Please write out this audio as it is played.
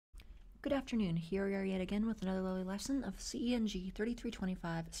Good afternoon. Here we are yet again with another lovely lesson of CENG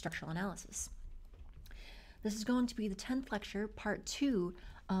 3325 Structural Analysis. This is going to be the 10th lecture, part 2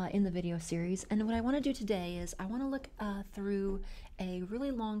 in the video series, and what I want to do today is I want to look through a really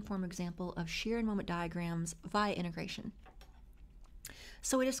long form example of shear and moment diagrams via integration.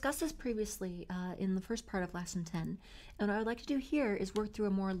 So we discussed this previously in the first part of lesson 10, and what I would like to do here is work through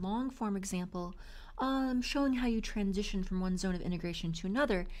a more long form example showing how you transition from one zone of integration to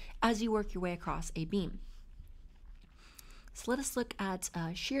another as you work your way across a beam. So let us look at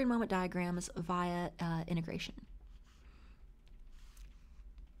shear and moment diagrams via integration.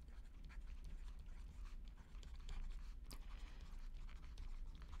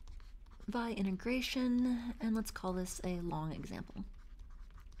 Via integration, and let's call this a long example.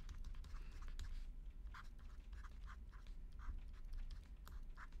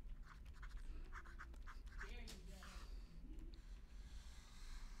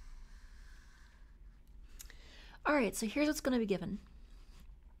 All right, so here's what's going to be given.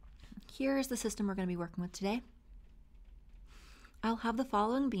 Here's the system we're going to be working with today. I'll have the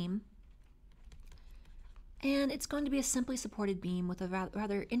following beam, and it's going to be a simply supported beam with a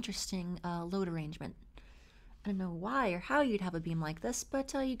rather interesting load arrangement. I don't know why or how you'd have a beam like this,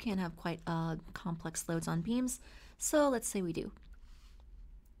 but you can have quite complex loads on beams, so let's say we do.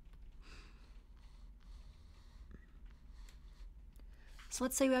 So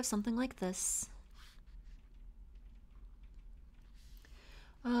let's say we have something like this.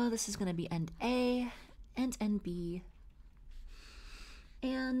 This is going to be end A and end B.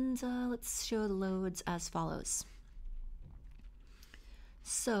 And let's show the loads as follows.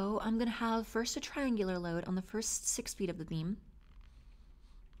 So I'm going to have first a triangular load on the first 6 feet of the beam.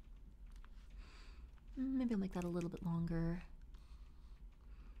 Maybe I'll make that a little bit longer.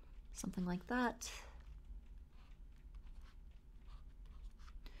 Something like that.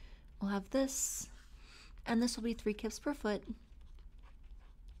 We'll have this, and this will be 3 kips per foot.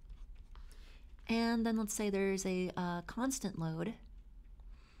 And then let's say there's a constant load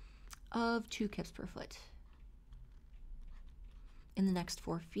of 2 kips per foot in the next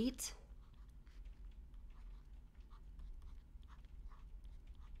 4 feet.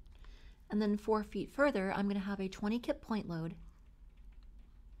 And then 4 feet further, I'm going to have a 20 kip point load.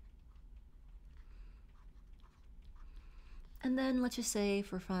 And then let's just say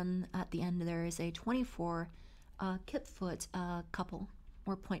for fun at the end there is a 24 kip foot couple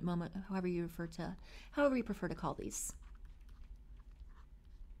or point moment, however you prefer to call these.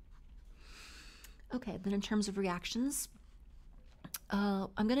 Okay, then in terms of reactions, I'm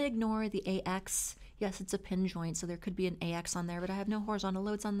going to ignore the AX. Yes, it's a pin joint, so there could be an AX on there, but I have no horizontal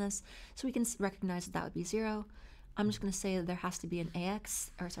loads on this, so we can recognize that would be 0. I'm just going to say that there has to be an AX,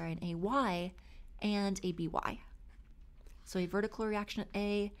 or sorry, an AY and a BY. So a vertical reaction at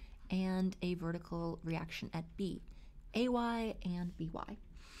A and a vertical reaction at B. AY and BY.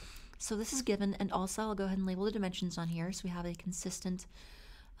 So this is given, and also I'll go ahead and label the dimensions on here so we have a consistent,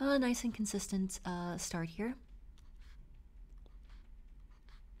 nice and consistent start here.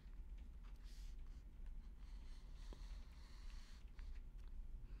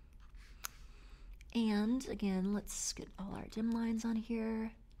 And again, let's get all our dim lines on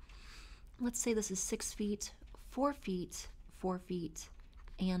here. Let's say this is 6 feet, 4 feet, 4 feet,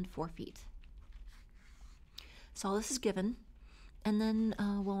 and 4 feet. So all this is given, and then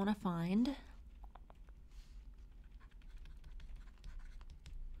we'll want to find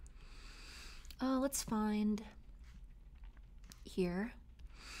let's find here,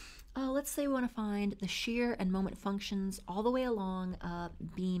 let's say we want to find the shear and moment functions all the way along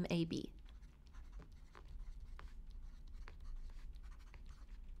beam AB.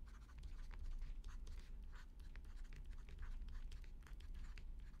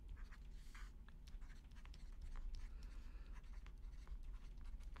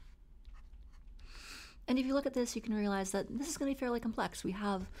 And if you look at this, you can realize that this is going to be fairly complex. We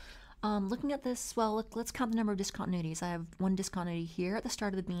have, looking at this, well, let's count the number of discontinuities. I have one discontinuity here at the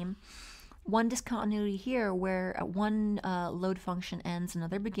start of the beam, one discontinuity here where one load function ends,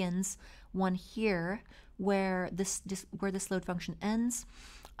 another begins, one here where this load function ends,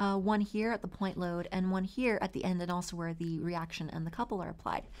 one here at the point load, and one here at the end, and also where the reaction and the couple are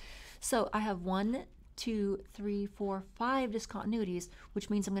applied. So I have 1, 2, 3, 4, 5 discontinuities, which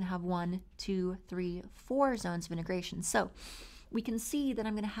means I'm going to have 1, 2, 3, 4 zones of integration. So we can see that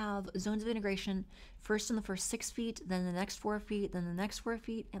I'm going to have zones of integration first in the first 6 feet, then the next 4 feet, then the next 4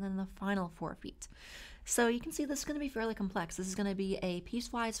 feet, and then the final 4 feet. So you can see this is going to be fairly complex. This is going to be a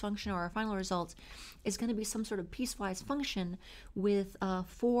piecewise function, or our final result is going to be some sort of piecewise function with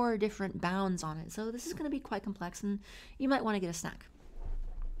 4 different bounds on it. So this is going to be quite complex, and you might want to get a snack.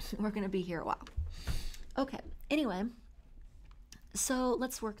 We're going to be here a while. Okay, anyway, so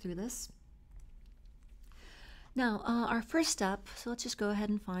let's work through this. Now, our first step, so let's just go ahead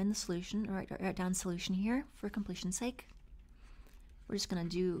and find the solution, or write down solution here for completion's sake. We're just going to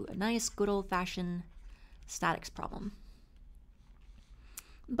do a nice, good old-fashioned statics problem.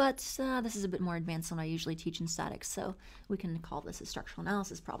 But this is a bit more advanced than I usually teach in statics, so we can call this a structural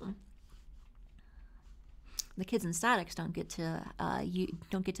analysis problem. The kids in statics don't get to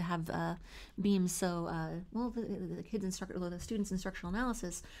have beams, so well, the students in structural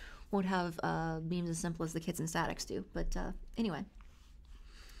analysis won't have beams as simple as the kids in statics do. But anyway,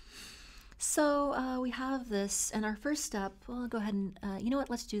 so we have this, and our first step. Well, I'll go ahead and you know what?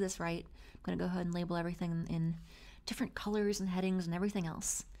 Let's do this right. I'm going to go ahead and label everything in different colors and headings and everything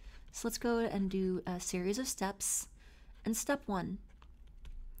else. So let's go and do a series of steps. And step one.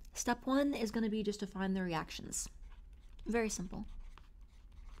 Step one is going to be just to find the reactions. Very simple.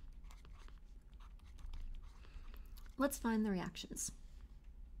 Let's find the reactions.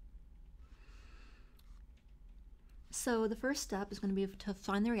 So the first step is going to be to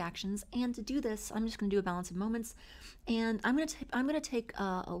find the reactions, and to do this, I'm just going to do a balance of moments, and I'm going to take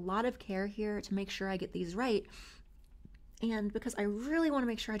a lot of care here to make sure I get these right, and because I really want to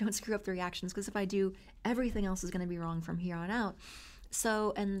make sure I don't screw up the reactions, because if I do, everything else is going to be wrong from here on out.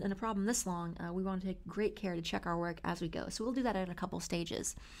 So, and a problem this long, we want to take great care to check our work as we go. So we'll do that at a couple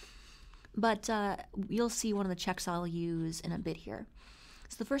stages. But you'll see one of the checks I'll use in a bit here.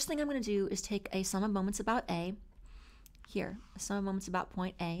 So the first thing I'm going to do is take a sum of moments about A. Here, a sum of moments about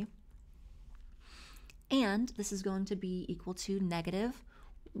point A. And this is going to be equal to negative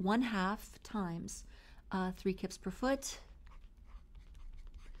 1/2 times 3 kips per foot.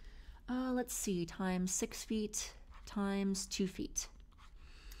 Let's see, times 6 feet times 2 feet.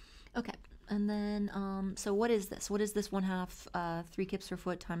 Okay, and then, so what is this? What is this 1/2 3 kips per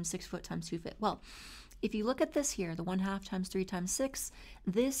foot times 6 foot times 2 feet? Well, if you look at this here, the 1/2 times 3 times 6,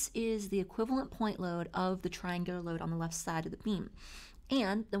 this is the equivalent point load of the triangular load on the left side of the beam.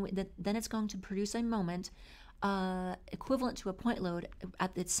 And then it's going to produce a moment equivalent to a point load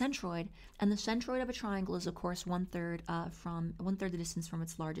at its centroid, and the centroid of a triangle is of course 1/3 the distance from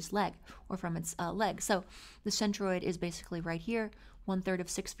its largest leg, or from its leg. So the centroid is basically right here. 1/3 of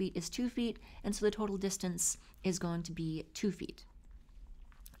 6 feet is 2 feet, and so the total distance is going to be 2 feet.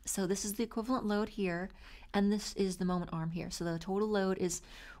 So this is the equivalent load here, and this is the moment arm here. So the total load is,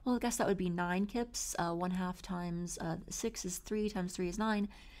 well, I guess that would be 9 kips. 1/2 times 6 is 3, times 3 is 9,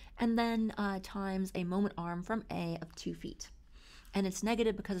 and then times a moment arm from A of 2 feet. And it's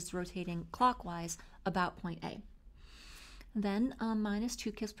negative because it's rotating clockwise about point A. Then minus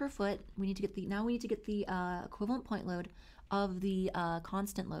 2 kips per foot. We need to get the equivalent point load of the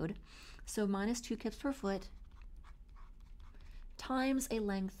constant load. So minus 2 kips per foot times a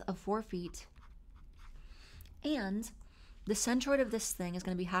length of 4 feet, and the centroid of this thing is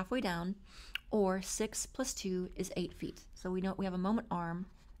going to be halfway down, or 6 plus 2 is 8 feet. So we know we have a moment arm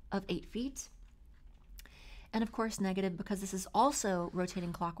of 8 feet, and of course negative because this is also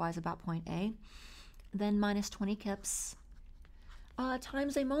rotating clockwise about point A. Then minus 20 kips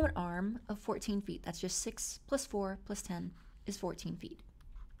times a moment arm of 14 feet. That's just 6 plus 4 plus 10 is 14 feet.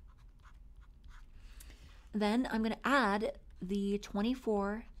 Then I'm going to add the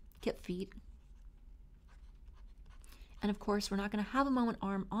 24 kip feet, and of course we're not going to have a moment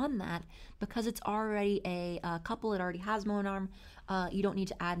arm on that because it's already a couple. It already has moment arm. You don't need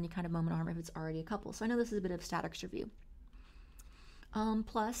to add any kind of moment arm if it's already a couple. So I know this is a bit of statics review.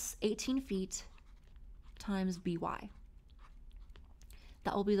 Plus 18 feet times by.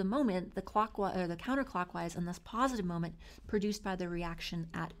 That will be the moment, the clockwise or the counterclockwise, and thus positive moment produced by the reaction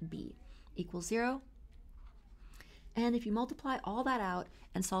at B equals 0. And if you multiply all that out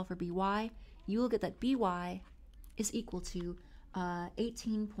and solve for by, you will get that by is equal to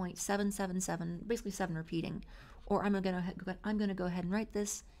 18.777, basically 7 repeating, or I'm going to go ahead and write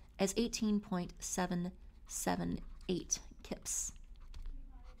this as 18.778 kips.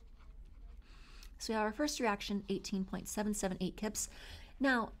 So we have our first reaction, 18.778 kips.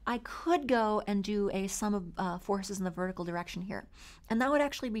 Now, I could go and do a sum of forces in the vertical direction here, and that would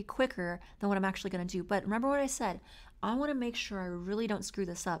actually be quicker than what I'm actually going to do. But remember what I said, I want to make sure I really don't screw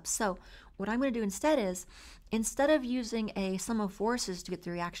this up. So what I'm going to do instead is, instead of using a sum of forces to get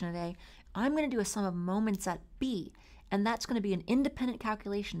the reaction at A, I'm going to do a sum of moments at B, and that's going to be an independent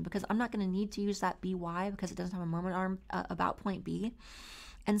calculation because I'm not going to need to use that by because it doesn't have a moment arm about point B.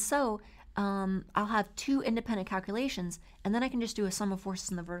 And so I'll have two independent calculations, and then I can just do a sum of forces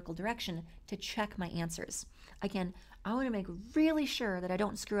in the vertical direction to check my answers. Again, I want to make really sure that I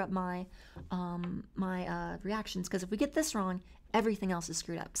don't screw up my reactions, because if we get this wrong, everything else is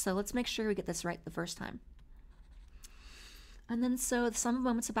screwed up. So let's make sure we get this right the first time. And then so the sum of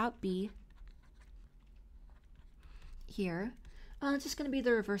moments about B here, it's just going to be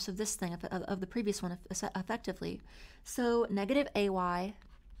the reverse of this thing, of the previous one, effectively. So negative AY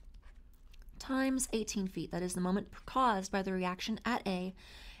times 18 feet. That is the moment caused by the reaction at A,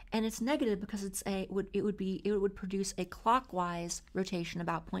 and it's negative because it would produce a clockwise rotation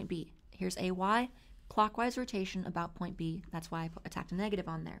about point B. Here's AY, clockwise rotation about point B. That's why I tacked a negative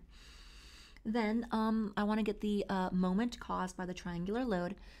on there. Then I want to get the moment caused by the triangular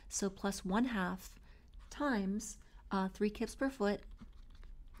load, so plus 1/2 times 3 kips per foot,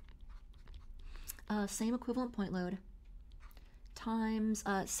 same equivalent point load, times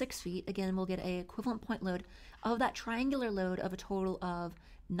 6 feet. Again, we'll get a equivalent point load of that triangular load of a total of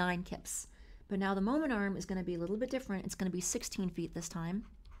 9 kips. But now the moment arm is going to be a little bit different. It's going to be 16 feet this time.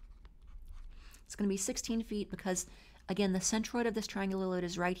 It's going to be 16 feet because, again, the centroid of this triangular load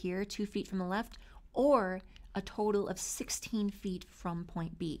is right here, 2 feet from the left, or a total of 16 feet from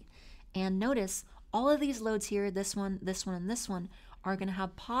point B. And notice all of these loads here, this one, and this one, are going to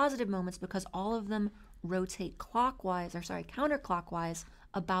have positive moments because all of them rotate counterclockwise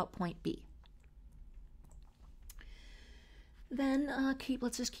about point B. Then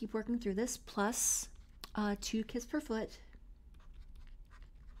let's just keep working through this. Plus 2 kips per foot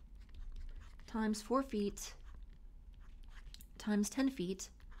times 4 feet times 10 feet.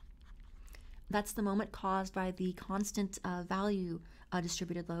 That's the moment caused by the constant value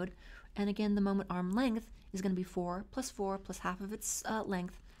distributed load. And again, the moment arm length is going to be 4 plus half of its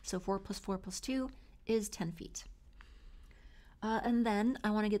length. So 4 plus 4 plus 2 is 10 feet. And then I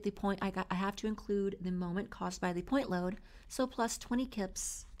want to get the point, I have to include the moment caused by the point load. So plus 20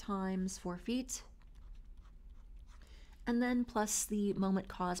 kips times 4 feet. And then plus the moment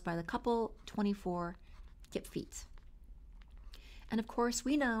caused by the couple, 24 kip feet. And of course,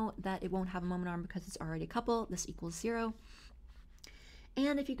 we know that it won't have a moment arm because it's already a couple. This equals 0.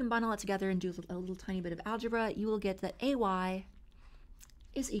 And if you combine all that together and do a little tiny bit of algebra, you will get that AY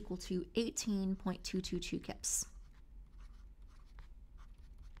is equal to 18.222 kips.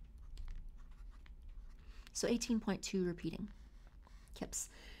 So 18.2 repeating kips.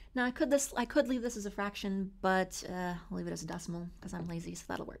 Now I could leave this as a fraction, but I'll leave it as a decimal because I'm lazy, so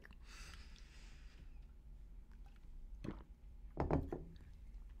that'll work.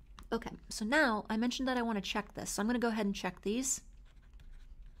 Okay, so now I mentioned that I want to check this, so I'm going to go ahead and check these.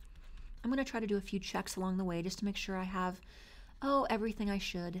 I'm going to try to do a few checks along the way just to make sure I have, everything I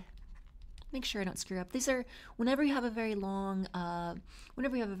should. Make sure I don't screw up. These are, whenever you have a very long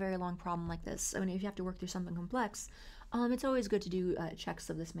problem like this, if you have to work through something complex, it's always good to do checks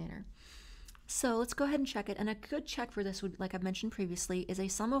of this manner. So let's go ahead and check it. And a good check for this would, like I've mentioned previously, is a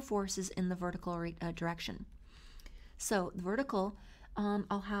sum of forces in the vertical direction. So the vertical,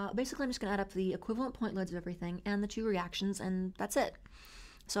 basically I'm just going to add up the equivalent point loads of everything and the two reactions, and that's it.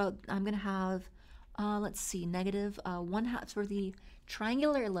 So I'm going to have, let's see, negative 1/2 for the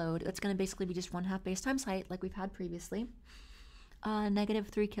triangular load. That's going to basically be just 1/2 base times height, like we've had previously. Negative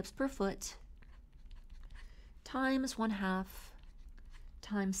 3 kips per foot times 1/2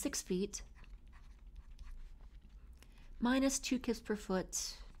 times 6 feet minus 2 kips per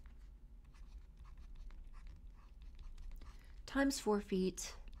foot times 4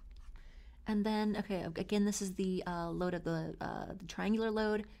 feet. And then, okay, again, this is the load of the triangular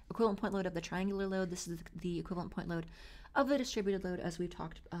load, equivalent point load of the triangular load. This is the equivalent point load of the distributed load as we've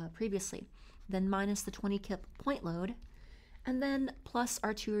talked previously. Then minus the 20 kip point load, and then plus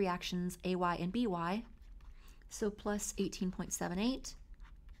our two reactions, AY and BY. So plus 18.78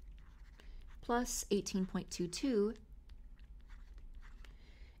 plus 18.22.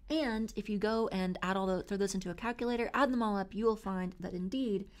 And if you go and add throw those into a calculator, add them all up, you will find that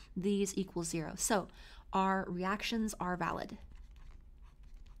indeed these equal 0. So our reactions are valid.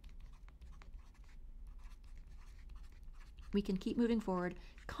 We can keep moving forward,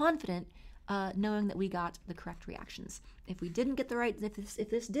 confident, knowing that we got the correct reactions. If we didn't get the right, if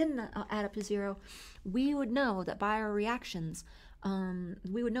this didn't add up to 0, we would know that by our reactions,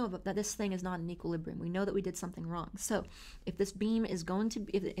 we would know that this thing is not in equilibrium. We know that we did something wrong. So if this beam is going to,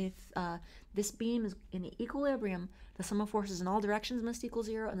 if this beam is in equilibrium, the sum of forces in all directions must equal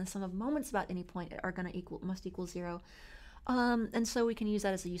 0, and the sum of moments about any point must equal 0. And so we can use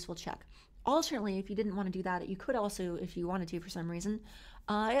that as a useful check. Alternately, if you didn't want to do that, you could also, if you wanted to for some reason,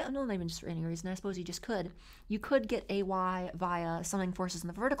 Not even just for any reason. I suppose you just could. You could get AY via summing forces in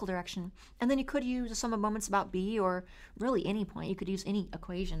the vertical direction, and then you could use a sum of moments about B, or really any point. You could use any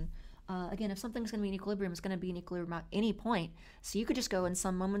equation. Again, if something's going to be in equilibrium, it's going to be in equilibrium at any point. So you could just go in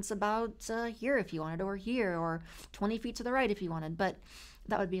some moments about here if you wanted, or here, or 20 feet to the right if you wanted. But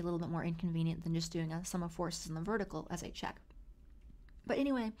that would be a little bit more inconvenient than just doing a sum of forces in the vertical as a check. But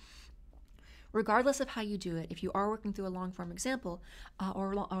anyway, regardless of how you do it, if you are working through a long-form example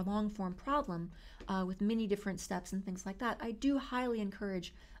or a long-form problem with many different steps and things like that, I do highly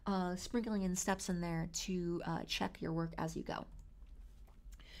encourage sprinkling in steps in there to check your work as you go.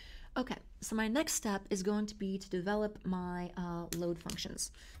 Okay, so my next step is going to be to develop my load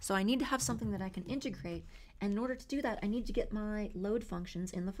functions. So I need to have something that I can integrate, and in order to do that, I need to get my load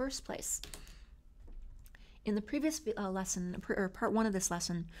functions in the first place. In the previous lesson, or part 1 of this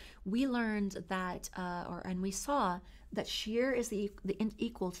lesson, we learned that, and we saw that shear is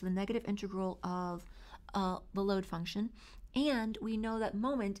equal to the negative integral of the load function, and we know that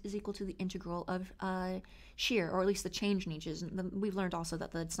moment is equal to the integral of shear, or at least the change in each. We've learned also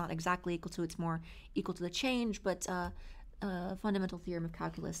that it's not exactly equal to, it's more equal to the change, but fundamental theorem of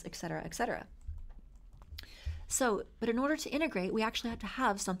calculus, etc., etc. So, but in order to integrate, we actually have to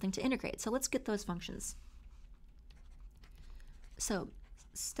have something to integrate. So let's get those functions. So,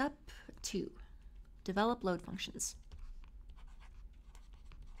 step 2, develop load functions.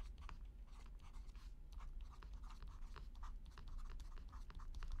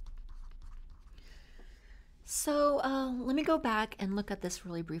 So let me go back and look at this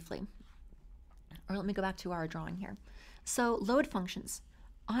really briefly. Or let me go back to our drawing here. So load functions.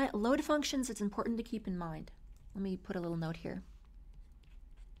 Load functions, it's important to keep in mind. Let me put a little note here.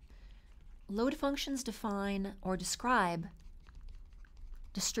 Load functions define or describe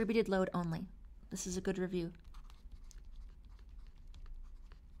distributed load only. This is a good review.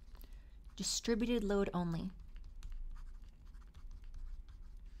 Distributed load only.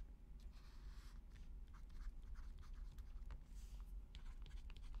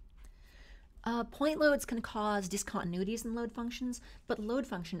 Point loads can cause discontinuities in load functions, but load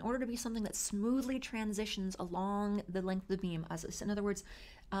function, in order to be something that smoothly transitions along the length of the beam, in other words,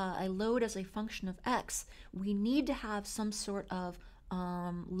 a load as a function of x, we need to have some sort of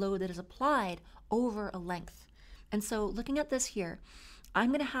load that is applied over a length. And so looking at this here, I'm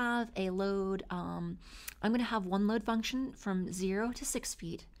going to have a load, I'm going to have one load function from 0 to 6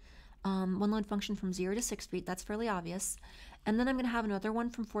 feet, one load function from 0 to 6 feet, that's fairly obvious, and then I'm going to have another one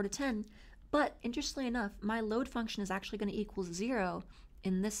from 4 to 10, but interestingly enough, my load function is actually going to equal 0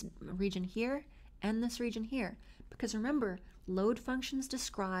 in this region here and this region here, because remember, load functions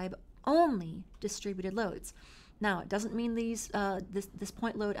describe only distributed loads. Now, it doesn't mean this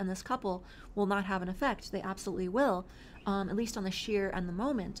point load and this couple will not have an effect. They absolutely will, at least on the shear and the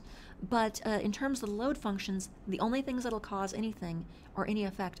moment. But in terms of the load functions, the only things that will cause anything or any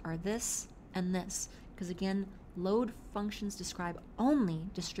effect are this and this. Because again, load functions describe only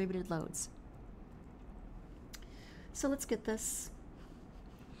distributed loads. So let's get this.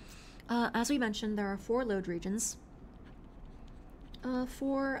 As we mentioned, there are 4 load regions.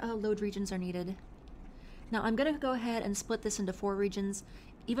 4 load regions are needed. Now I'm going to go ahead and split this into 4 regions.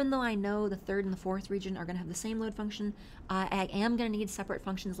 Even though I know the 3rd and the 4th region are going to have the same load function, I am going to need separate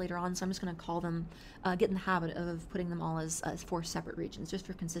functions later on, so I'm just going to call them, get in the habit of putting them all as 4 separate regions, just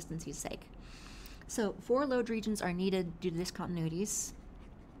for consistency's sake. So 4 load regions are needed due to discontinuities,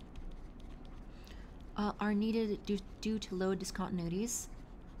 are needed due to load discontinuities,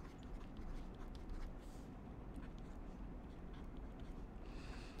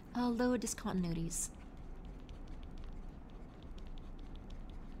 load discontinuities.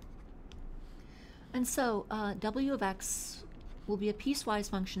 And so w of x will be a piecewise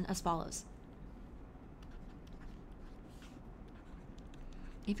function as follows.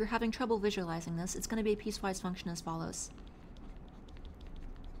 If you're having trouble visualizing this, it's going to be a piecewise function as follows.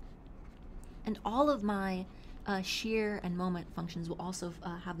 And all of my shear and moment functions will also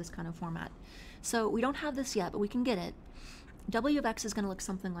have this kind of format. So we don't have this yet, but we can get it. W of x is going to look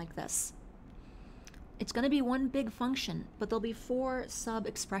something like this. It's going to be one big function, but there'll be 4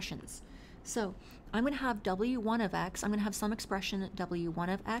 sub-expressions. So I'm going to have w1 of x, I'm going to have some expression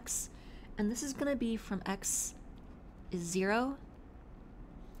w1 of x, and this is going to be from x is 0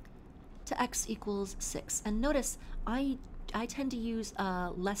 to x equals 6. And notice I tend to use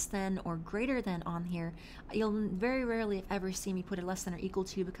less than or greater than on here. You'll very rarely, if ever, see me put a less than or equal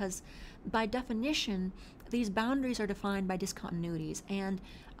to, because by definition these boundaries are defined by discontinuities, and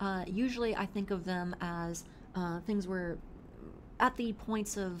usually I think of them as things where at the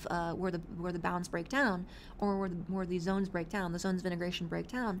points of where the bounds break down, or where the zones break down, the zones of integration break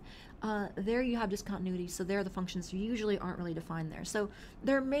down, there you have discontinuity. So there the functions usually aren't really defined there. So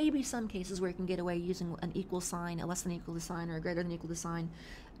there may be some cases where you can get away using an equal sign, a less than equal to sign, or a greater than equal to sign,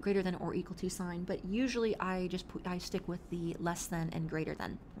 greater than or equal to sign. But usually I stick with the less than and greater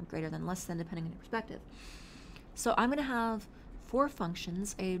than, or greater than, less than, depending on your perspective. So I'm going to have four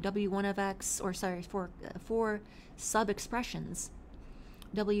functions, a w1 of x, or sorry, four sub-expressions,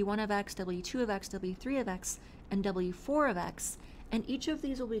 w1 of x, w2 of x, w3 of x, and w4 of x, and each of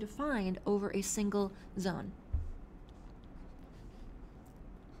these will be defined over a single zone.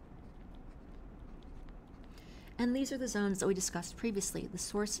 And these are the zones that we discussed previously, the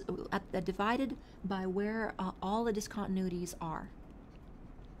source divided by where all the discontinuities are.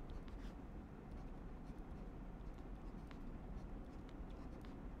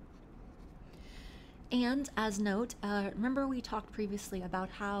 And as note, remember we talked previously about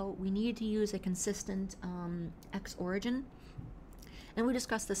how we need to use a consistent x origin, and we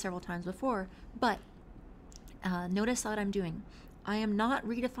discussed this several times before, but notice what I'm doing. I am not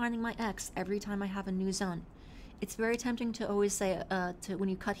redefining my x every time I have a new zone. It's very tempting to always say, when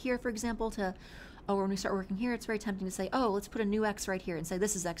you cut here, for example, or when we start working here, it's very tempting to say, oh, let's put a new x right here and say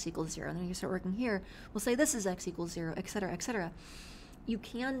this is x equals 0. And then when you start working here, we'll say this is x equals 0, etc., etc. You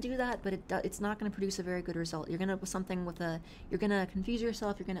can do that, but it's not going to produce a very good result. You're going to end up with something with you're going to confuse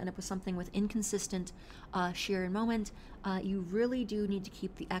yourself. You're going to end up with something with inconsistent shear and moment. You really do need to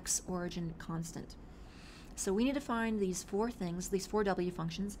keep the x origin constant. So we need to find these four things, these four w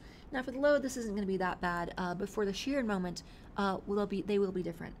functions. Now for the load, this isn't going to be that bad, but for the shear and moment, they will be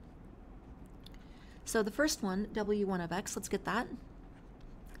different. So the first one, w1 of x, let's get that.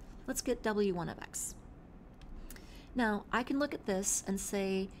 Let's get w1 of x. Now, I can look at this and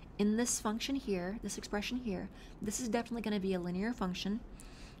say, in this function here, this expression here, this is definitely going to be a linear function,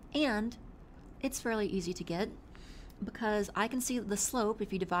 and it's fairly easy to get, because I can see that the slope,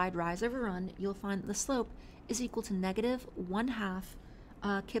 if you divide rise over run, you'll find that the slope is equal to negative 1/2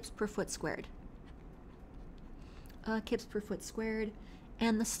 kips per foot squared. Kips per foot squared,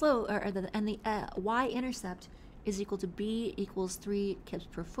 and the slope, and the y-intercept is equal to b equals 3 kips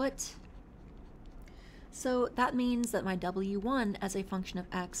per foot. So that means that my w1 as a function of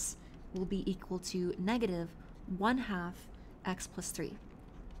x will be equal to negative 1/2 x plus 3.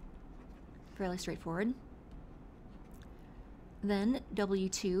 Fairly straightforward. Then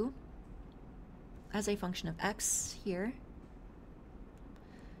w2 as a function of x here.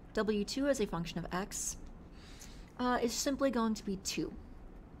 w2 as a function of x is simply going to be 2.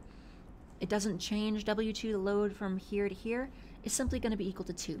 It doesn't change w2, the load from here to here, is simply going to be equal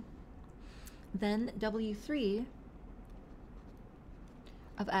to 2. Then w3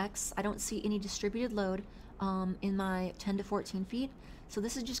 of x, I don't see any distributed load in my 10 to 14 feet, so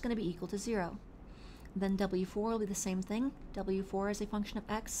this is just going to be equal to 0. Then w4 will be the same thing. w4 as a function of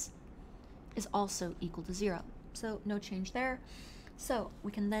x is also equal to 0. So no change there. So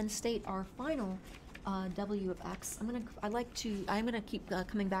we can then state our final w of x. I'm gonna keep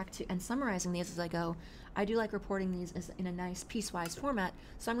coming back to and summarizing these as I go. I do like reporting these in a nice piecewise format,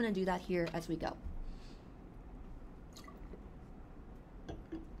 so I'm going to do that here as we go.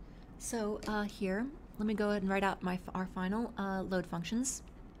 So here, let me go ahead and write out our final load functions.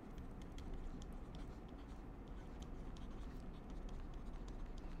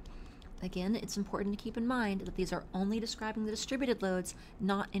 Again, it's important to keep in mind that these are only describing the distributed loads,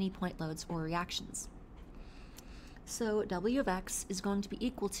 not any point loads or reactions. So w of x is going to be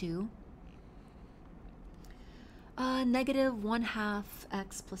equal to negative 1/2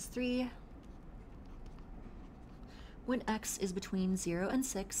 x plus 3 when x is between 0 and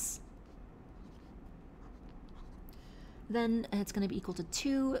 6. Then it's going to be equal to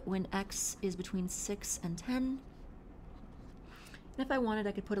 2 when x is between 6 and 10. And if I wanted,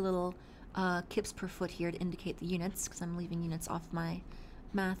 I could put a little kips per foot here to indicate the units, because I'm leaving units off my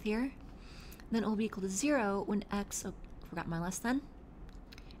math here. Then it will be equal to 0 when x, oh, forgot my less than.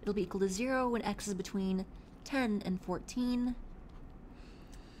 It'll be equal to 0 when x is between 10 and 14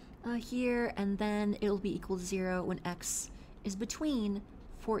 here, and then it'll be equal to 0 when x is between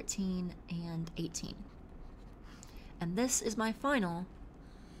 14 and 18. And this is my final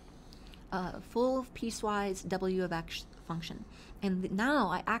full piecewise w of x function. And now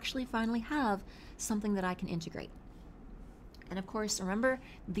I actually finally have something that I can integrate. And of course, remember,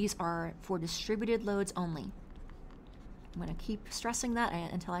 these are for distributed loads only. I'm going to keep stressing that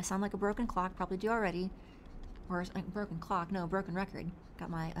until I sound like a broken clock, probably do already. Or broken clock, no, broken record. Got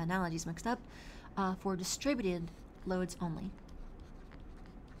my analogies mixed up. For distributed loads only.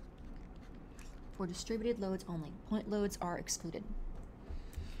 for distributed loads only. Point loads are excluded.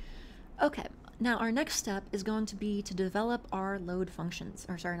 Okay, now our next step is going to be to develop our load functions,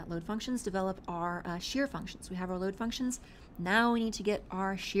 or sorry, not load functions, develop our shear functions. We have our load functions. Now we need to get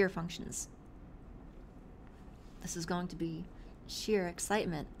our shear functions. This is going to be sheer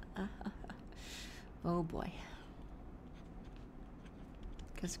excitement. Oh boy.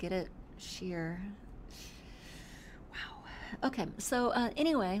 Because get it? Shear. Wow. Okay, so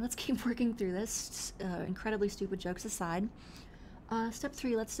anyway, let's keep working through this. Incredibly stupid jokes aside. Step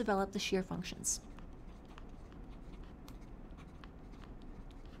 3, let's develop the shear functions.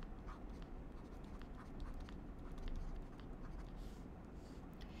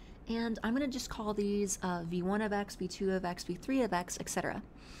 And I'm going to just call these v1 of x, v2 of x, v3 of x, etc.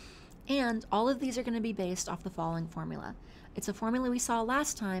 And all of these are going to be based off the following formula. It's a formula we saw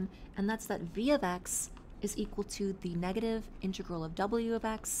last time, and that's that v of x is equal to the negative integral of w of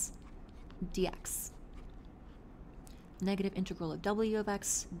x dx. Negative integral of w of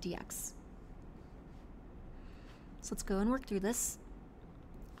x dx. So let's go and work through this.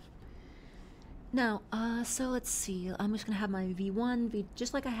 Now, so let's see. I'm just going to have my v1,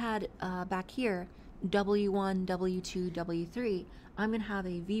 just like I had back here, w1, w2, w3. I'm going to have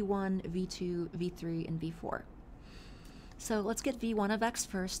a v1, v2, v3, and v4. So let's get v1 of x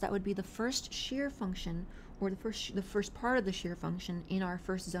first. That would be the first shear function, or the first part of the shear function in our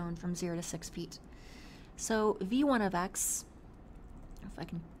first zone from 0 to 6 feet. So v1 of x, if I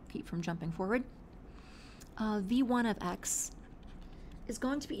can keep from jumping forward, v1 of x is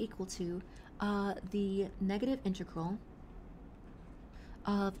going to be equal to the negative integral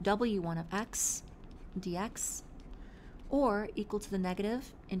of w1 of x dx, or equal to the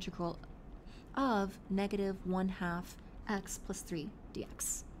negative integral of negative 1/2 x plus 3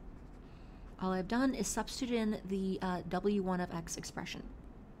 dx. All I've done is substitute in the w1 of x expression.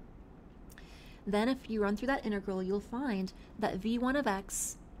 Then if you run through that integral, you'll find that v1 of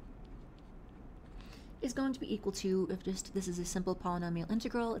x is going to be equal to, if just this is a simple polynomial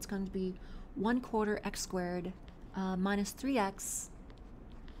integral, it's going to be 1/4 x squared minus 3x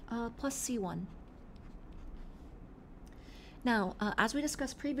plus c1. Now, as we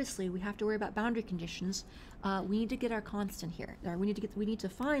discussed previously, we have to worry about boundary conditions. We need to get our constant here. Or we need to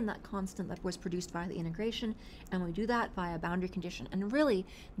find that constant that was produced by the integration, and we do that via boundary condition. And really,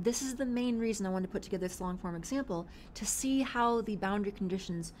 this is the main reason I wanted to put together this long-form example, to see how the boundary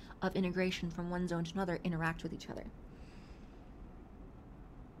conditions of integration from one zone to another interact with each other.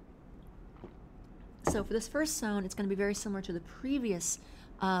 So for this first zone, it's going to be very similar to the previous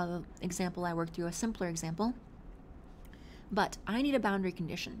example I worked through, a simpler example. But I need a boundary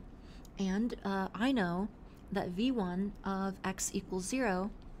condition, and I know that v1 of x equals 0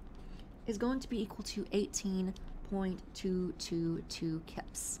 is going to be equal to 18.222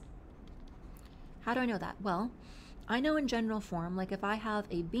 kips. How do I know that? Well, I know in general form, like if I have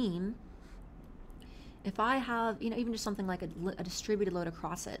a beam, if I have, even just something like a distributed load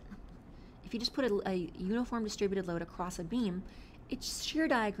across it, if you just put a uniform distributed load across a beam, its shear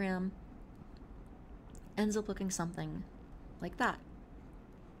diagram ends up looking something like that.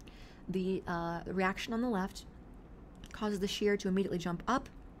 The reaction on the left causes the shear to immediately jump up.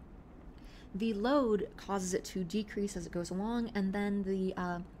 The load causes it to decrease as it goes along, and then the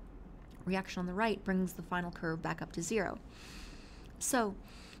reaction on the right brings the final curve back up to 0. So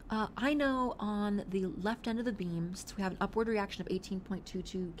I know on the left end of the beam, since we have an upward reaction of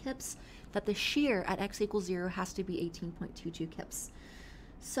 18.22 kips, that the shear at x equals 0 has to be 18.22 kips.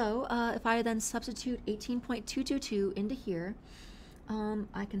 So if I then substitute 18.222 into here,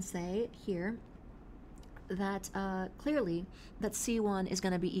 I can say here that clearly that C1 is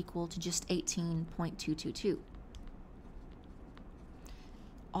going to be equal to just 18.222.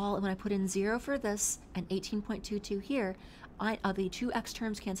 When I put in 0 for this and 18.22 here, the two x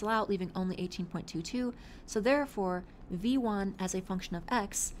terms cancel out, leaving only 18.22. So therefore, v1 as a function of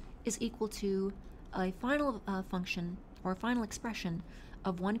x is equal to a final function, or a final expression,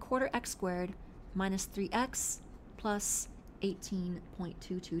 of 1/4 x squared minus 3x plus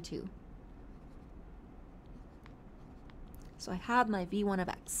 18.222. So I have my v1 of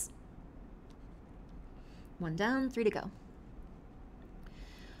x. 1 down, 3 to go.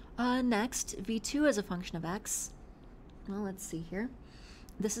 Next, v2 as a function of x. Well, let's see here.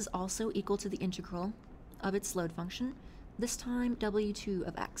 This is also equal to the integral of its load function, this time w2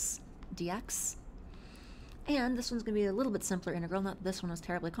 of x dx. And this one's going to be a little bit simpler integral, not this one was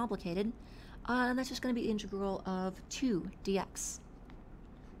terribly complicated. And that's just going to be the integral of 2 dx.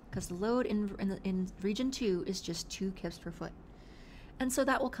 Because the load in region 2 is just 2 kips per foot. And so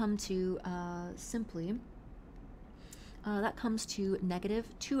that will come to that comes to negative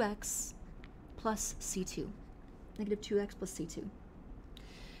 2x plus C2. Negative 2x plus C2.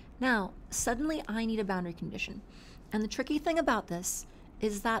 Now, suddenly I need a boundary condition. And the tricky thing about this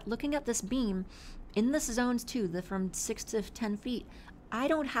is that looking at this beam, in this zones too, the from 6 to 10 feet, I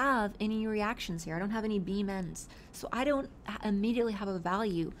don't have any reactions here. I don't have any beam ends. So I don't immediately have a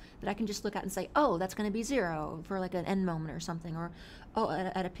value that I can just look at and say, oh, that's going to be 0 for like an end moment or something, or oh,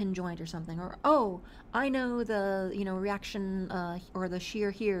 at a pin joint or something, or oh, I know the reaction or the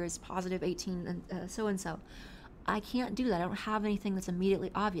shear here is positive 18 and so. I can't do that. I don't have anything that's immediately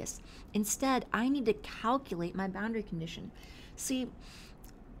obvious. Instead, I need to calculate my boundary condition. See,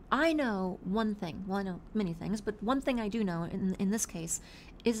 I know one thing, well, I know many things, but one thing I do know in this case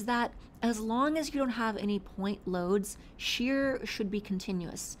is that as long as you don't have any point loads, shear should be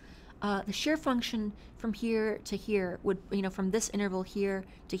continuous. The shear function from here to here would, from this interval here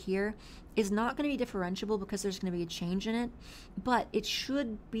to here is not going to be differentiable because there's going to be a change in it, but it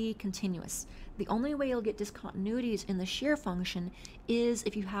should be continuous. The only way you'll get discontinuities in the shear function is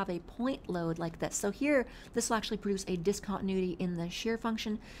if you have a point load like this. So here, this will actually produce a discontinuity in the shear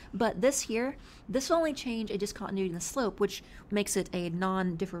function, but this here, this will only change a discontinuity in the slope, which makes it a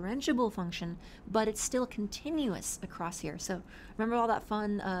non-differentiable function, but it's still continuous across here. So remember all that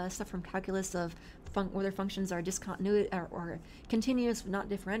fun stuff from calculus of whether functions are discontinuous or continuous, not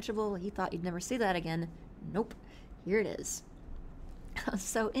differentiable? You thought you'd never see that again. Nope, here it is.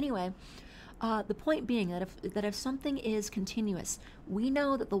 So anyway, the point being that if something is continuous, we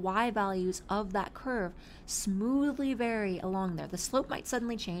know that the y values of that curve smoothly vary along there. The slope might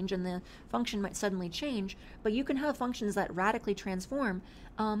suddenly change and the function might suddenly change, but you can have functions that radically transform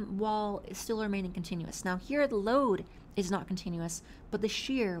while still remaining continuous. Now here the load is not continuous, but the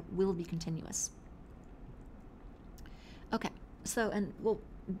shear will be continuous. Okay, so, and well,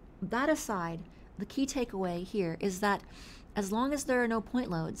 that aside, the key takeaway here is that as long as there are no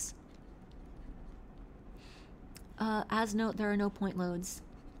point loads, there are no point loads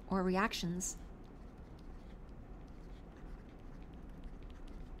or reactions,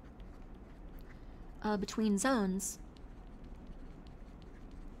 between zones,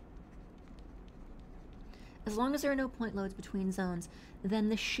 as long as there are no point loads between zones, then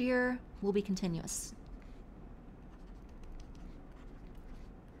the shear will be continuous.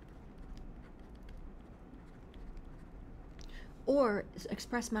 Or,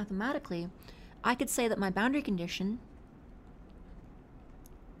 expressed mathematically, I could say that my boundary condition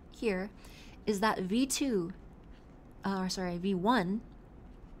here is that V1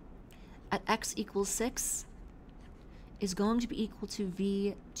 at x equals 6 is going to be equal to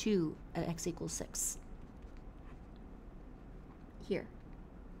V2 at x equals 6. Here.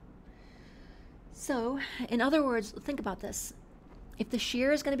 So, in other words, think about this. If the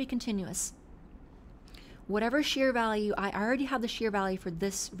shear is going to be continuous, whatever shear value, I already have the shear value for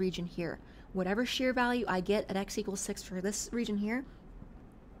this region here. Whatever shear value I get at x equals 6 for this region here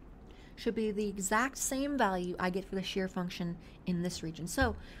should be the exact same value I get for the shear function in this region.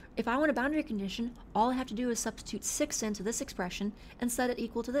 So if I want a boundary condition, all I have to do is substitute 6 into this expression and set it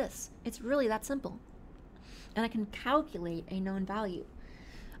equal to this. It's really that simple. And I can calculate a known value.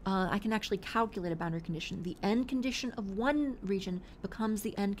 I can actually calculate a boundary condition. The end condition of one region becomes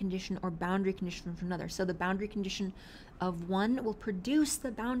the end condition or boundary condition for another. So the boundary condition of one will produce the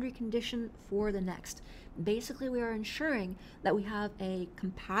boundary condition for the next. Basically, we are ensuring that we have a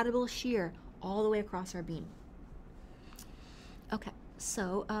compatible shear all the way across our beam. Okay,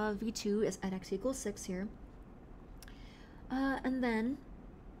 so V2 is at x equals 6 here. And then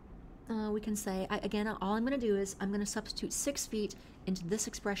we can say, again, all I'm going to do is I'm going to substitute 6 feet into this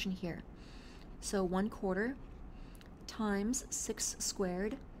expression here. So 1/4 times 6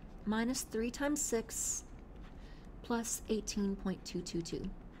 squared minus 3 times 6 plus 18.222.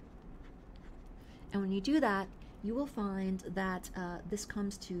 And when you do that, you will find that this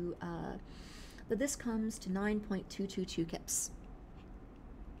comes to 9.222 kips.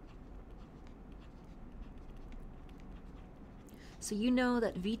 So you know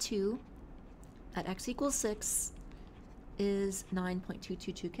that V2 at x equals 6 is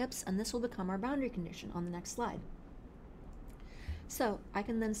 9.222 kips, and this will become our boundary condition on the next slide. So I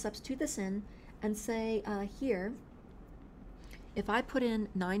can then substitute this in and say here, if I put in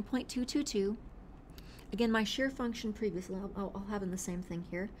 9.222, again, my shear function previously, I'll have in the same thing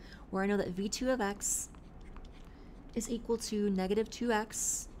here, where I know that V2 of x is equal to negative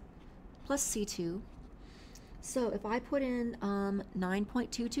 2x plus C2. So if I put in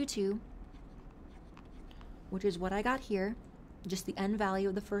 9.222, which is what I got here, just the end value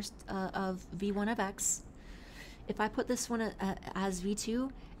of the first of V1 of x, if I put this one as V2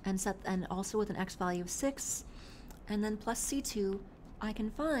 and also with an x value of 6, and then plus C2, I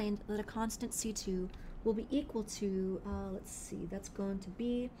can find that a constant C2 will be equal to, let's see, that's going to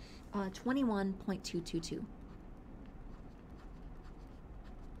be 21.222.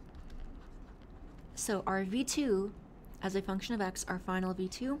 So our V2 as a function of x, our final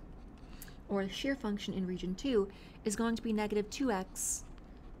V2, or the shear function in region 2, is going to be negative 2x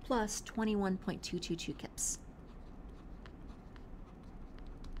plus 21.222 kips.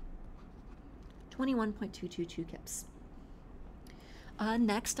 21.222 kips.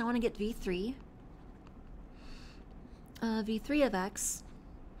 Next, I want to get V3. V3 of x,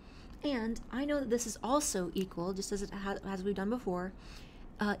 and I know that this is also equal, just as we've done before,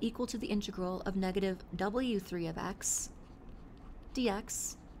 equal to the integral of negative W3 of x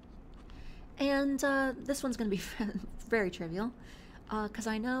dx. And this one's going to be very trivial, because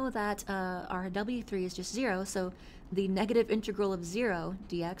I know that our W3 is just 0, so the negative integral of 0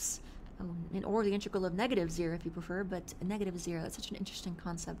 dx, or the integral of negative 0 if you prefer, but negative 0, that's such an interesting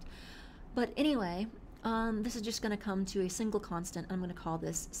concept. But anyway, this is just going to come to a single constant. I'm going to call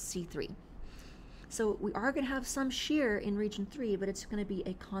this C3. So we are going to have some shear in region 3, but it's going to be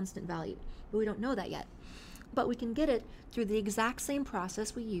a constant value. But we don't know that yet. But we can get it through the exact same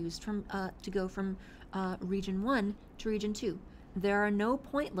process we used from to go from region 1 to region 2. There are no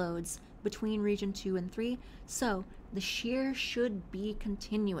point loads between region 2 and 3, so the shear should be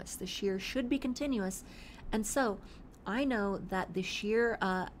continuous. The shear should be continuous, and so I know that the shear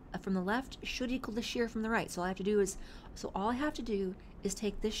from the left should equal the shear from the right. So all I have to do is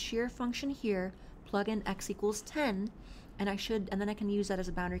take this shear function here, plug in x equals 10, and then I can use that as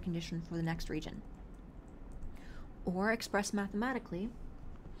a boundary condition for the next region. Or expressed mathematically,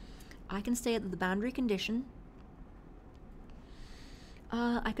 I can say that the boundary condition,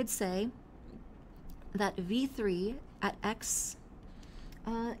 I could say that V3 at x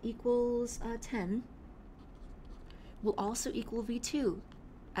equals 10 will also equal V2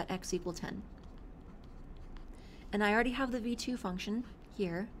 at x equal 10. And I already have the V2 function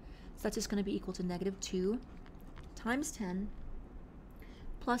here, so that's just going to be equal to negative 2 times 10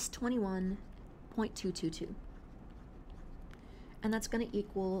 plus 21.222. And that's going to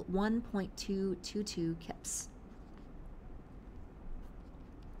equal 1.222 kips.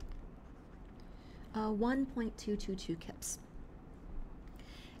 1.222 kips.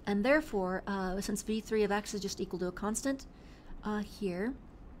 And therefore, since V3 of x is just equal to a constant, here,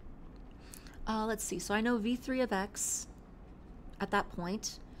 let's see, so I know V3 of x at that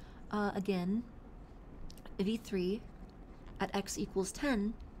point, again, V3 at x equals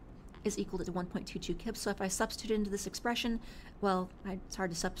 10 is equal to 1.22 kips. So if I substitute into this expression, well, it's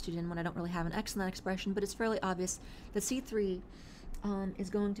hard to substitute in when I don't really have an x in that expression, but it's fairly obvious that C3 is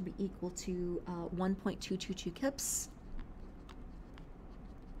going to be equal to 1.222 kips.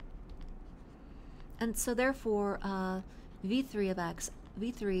 And so therefore, V3 of x,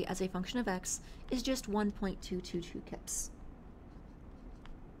 V3 as a function of x, is just 1.222 kips.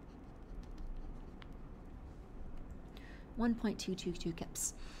 1.222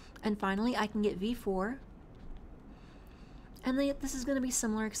 kips. And finally, I can get V4, and this is going to be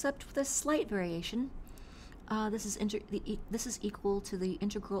similar except with a slight variation. This is equal to the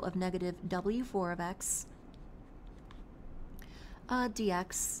integral of negative W4 of x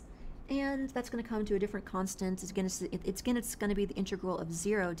dx, and that's going to come to a different constant. It's going to be the integral of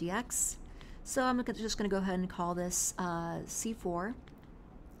 0 dx. So I'm just going to go ahead and call this C4,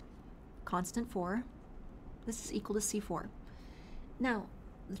 constant 4. This is equal to C4. Now,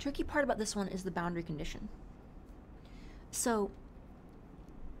 the tricky part about this one is the boundary condition. So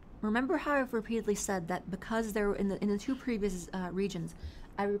remember how I've repeatedly said that because there were in the two previous regions,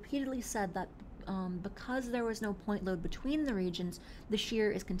 I repeatedly said that because there was no point load between the regions, the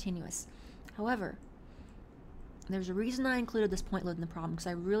shear is continuous. However, there's a reason I included this point load in the problem, because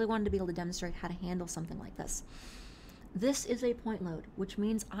I really wanted to be able to demonstrate how to handle something like this. This is a point load, which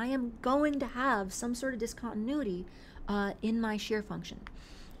means I am going to have some sort of discontinuity in my shear function.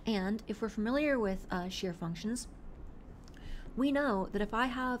 And if we're familiar with shear functions, we know that if I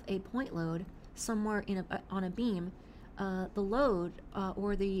have a point load somewhere on a beam, the load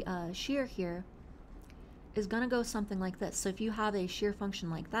or the shear here is going to go something like this. So if you have a shear function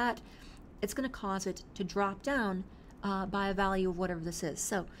like that, it's going to cause it to drop down by a value of whatever this is.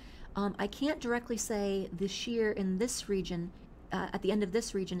 So I can't directly say the shear in this region at the end of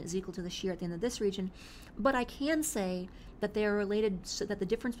this region is equal to the shear at the end of this region, but I can say that they are related, so that the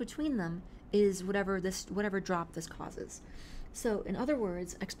difference between them is whatever drop this causes. So in other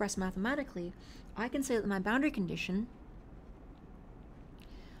words, expressed mathematically, I can say that my boundary condition,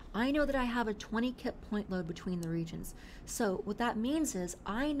 I know that I have a 20 kip point load between the regions. So what that means is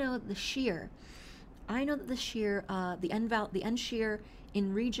I know that the shear, I know that the shear, the end shear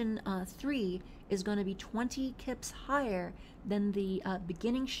in region 3 is going to be 20 kips higher than the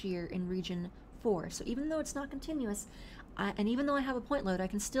beginning shear in region 4. So even though it's not continuous, and even though I have a point load, I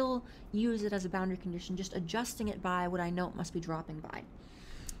can still use it as a boundary condition, just adjusting it by what I know it must be dropping by.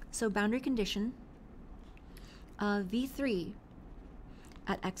 So boundary condition, V3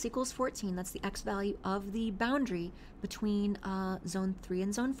 at x equals 14, that's the x value of the boundary between zone 3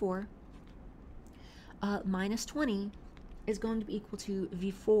 and zone 4, minus 20 is going to be equal to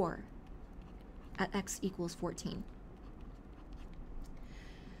V4 at x equals 14.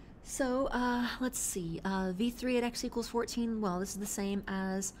 So let's see, V3 at x equals 14, well, this is the same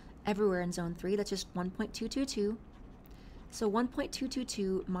as everywhere in zone 3, that's just 1.222. So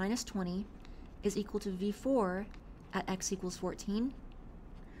 1.222 minus 20 is equal to V4 at x equals 14,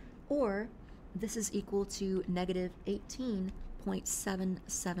 or this is equal to negative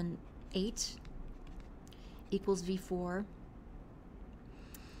 18.778 equals V4.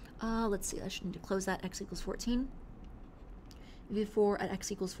 Let's see, I should need to close that, x equals 14. V4 at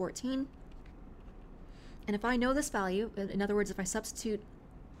x equals 14. And if I know this value, in other words, if I substitute,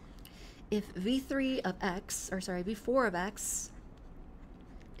 if V3 of x, or sorry, V4 of x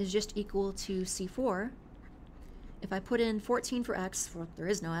is just equal to C4, if I put in 14 for x, well, there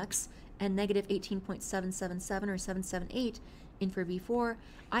is no x, and negative 18.777 or 778 in for V4,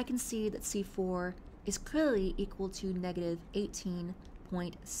 I can see that C4 is clearly equal to negative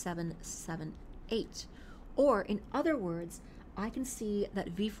 18.778. Or, in other words, I can see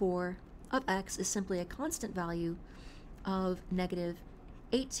that V4 of x is simply a constant value of negative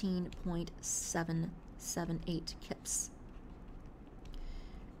 18.778 kips.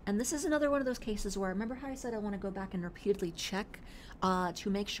 And this is another one of those cases where, remember how I said I want to go back and repeatedly check to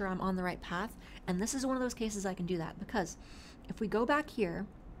make sure I'm on the right path? And this is one of those cases I can do that, because if we go back here,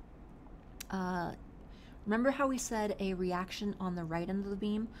 remember how we said a reaction on the right end of the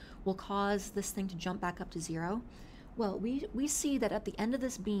beam will cause this thing to jump back up to 0? Well, we see that at the end of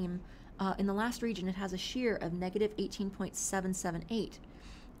this beam, in the last region, it has a shear of negative 18.778.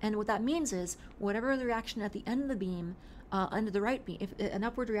 And what that means is, whatever the reaction at the end of the beam, under the right beam, if an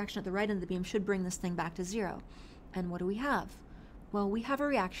upward reaction at the right end of the beam should bring this thing back to 0. And what do we have? Well, we have a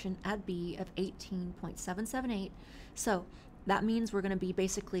reaction at B of 18.778. So that means we're going to be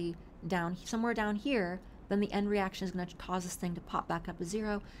basically somewhere down here. Then the end reaction is going to cause this thing to pop back up to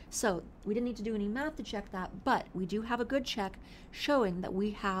 0. So we didn't need to do any math to check that, but we do have a good check showing that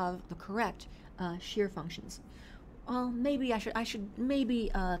we have the correct shear functions. Well, maybe I should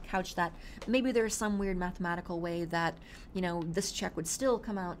maybe couch that. Maybe there's some weird mathematical way that, you know, this check would still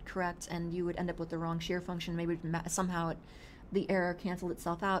come out correct and you would end up with the wrong shear function. Maybe somehow the error canceled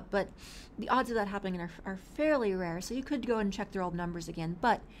itself out, but the odds of that happening are fairly rare, so you could go and check their old numbers again,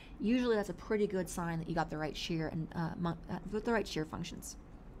 but usually that's a pretty good sign that you got the right shear and with the right shear functions.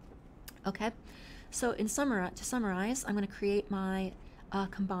 Okay, so to summarize, I'm going to create my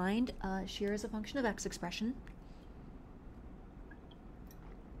combined shear as a function of x expression.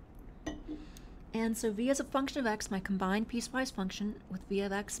 And so v as a function of x, my combined piecewise function with v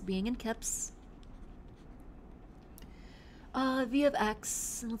of x being in kips. V of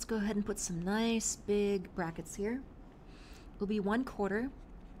x, let's go ahead and put some nice big brackets here, will be 1/4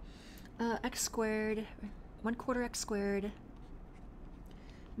 x squared, 1/4 x squared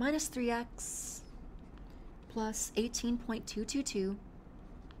minus 3x plus 18.222.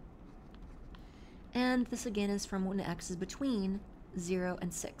 And this again is from when x is between 0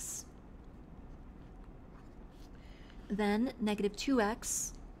 and 6. Then negative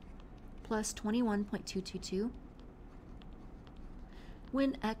 2x plus 21.222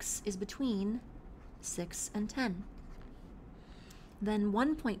 when x is between 6 and 10. Then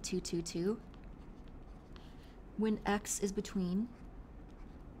 1.222 when x is between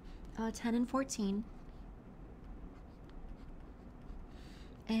 10 and 14.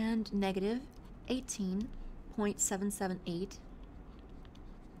 And negative 18.778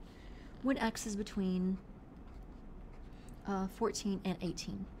 when x is between 14 and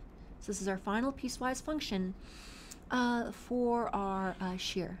 18. So this is our final piecewise function for our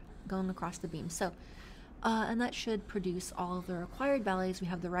shear going across the beam. So, and that should produce all of the required values. We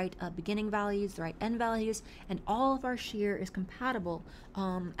have the right beginning values, the right end values, and all of our shear is compatible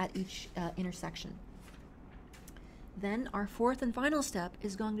at each intersection. Then our fourth and final step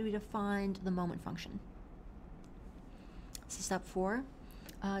is going to be to find the moment function. So step 4,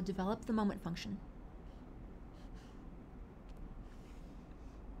 develop the moment function.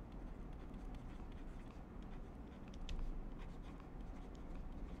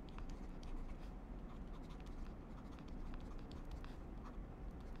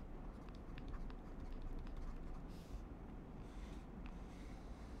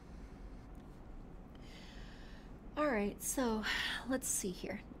 Alright, so let's see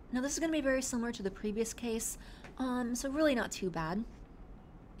here. Now this is going to be very similar to the previous case, so really not too bad,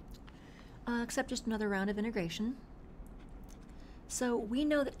 except just another round of integration. So we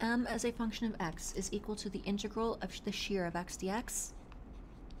know that m as a function of x is equal to the integral of the shear of x dx,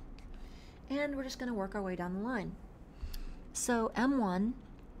 and we're just going to work our way down the line. So m1,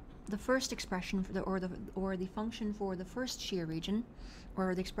 the first expression for the function for the first shear region,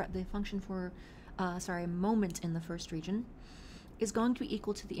 or the function for moment in the first region, is going to be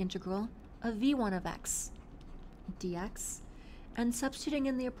equal to the integral of v1 of x dx, and substituting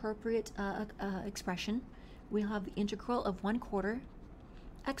in the appropriate expression, we'll have the integral of 1/4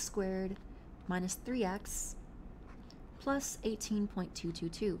 x squared minus 3x plus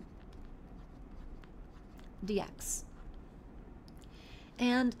 18.222 dx.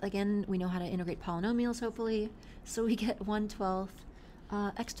 And again, we know how to integrate polynomials, hopefully, so we get 1/12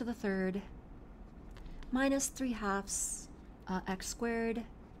 x to the third minus 3/2 x squared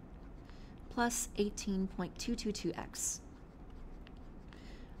plus 18.222x.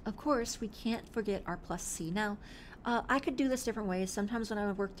 Of course, we can't forget our plus c. Now, I could do this different ways. Sometimes when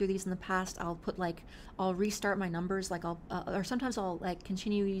I've worked through these in the past, I'll restart my numbers, or sometimes I'll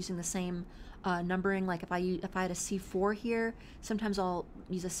continue using the same numbering. Like if I had a C4 here, sometimes I'll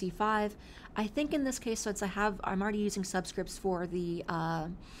use a C5. I think in this case, since I'm already using subscripts for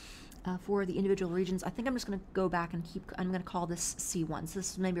the individual regions, I think I'm just going to go back and I'm going to call this C1. So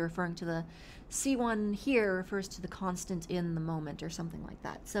this is maybe referring to the C1 here refers to the constant in the moment or something like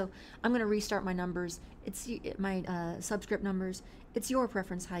that. So I'm going to restart my numbers. It's my subscript numbers. It's your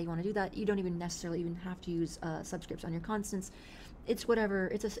preference how you want to do that. You don't even necessarily even have to use subscripts on your constants. It's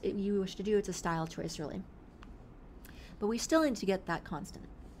whatever you wish to do. It's a style choice, really. But we still need to get that constant.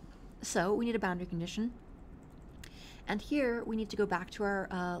 So we need a boundary condition. And here we need to go back to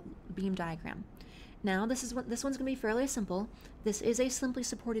our beam diagram. Now this one's going to be fairly simple. This is a simply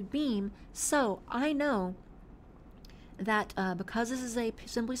supported beam, so I know that because this is a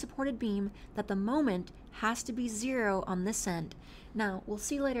simply supported beam, that the moment has to be 0 on this end. Now we'll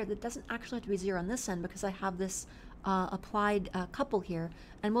see later that it doesn't actually have to be 0 on this end because I have this applied couple here,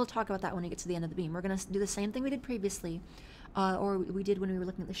 and we'll talk about that when we get to the end of the beam. We're going to do the same thing we did previously. Or we did when we were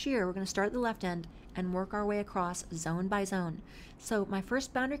looking at the shear. We're going to start at the left end and work our way across zone by zone. So my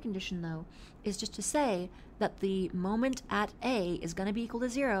first boundary condition, though, is just to say that the moment at A is going to be equal to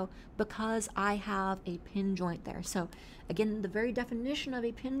 0 because I have a pin joint there. So again, the very definition of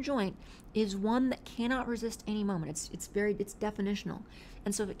a pin joint is one that cannot resist any moment. It's definitional.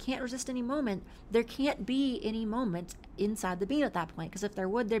 And so if it can't resist any moment, there can't be any moment inside the beam at that point, because if there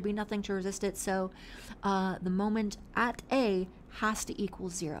would, there'd be nothing to resist it. So the moment at A has to equal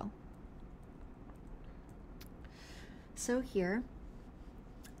 0. So here,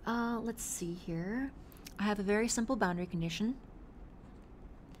 let's see here. I have a very simple boundary condition.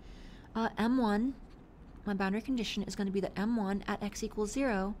 M1, my boundary condition is going to be that M1 at x equals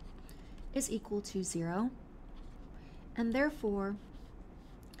 0 is equal to 0. And therefore,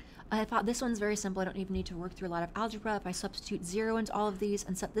 I thought this one's very simple. I don't even need to work through a lot of algebra. If I substitute 0 into all of these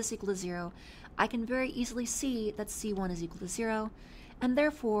and set this equal to 0, I can very easily see that C1 is equal to 0. And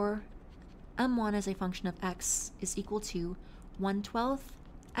therefore, M1 as a function of x is equal to 1/12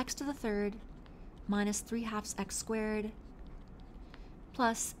 x to the third minus 3/2 x squared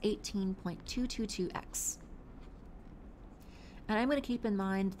plus 18.222x. And I'm going to keep in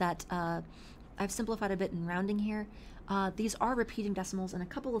mind that I've simplified a bit in rounding here. These are repeating decimals, and a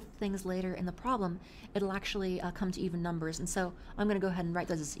couple of things later in the problem, it'll actually come to even numbers. And so I'm going to go ahead and write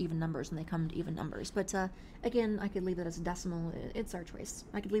those as even numbers when they come to even numbers. But again, I could leave it as a decimal. It's our choice.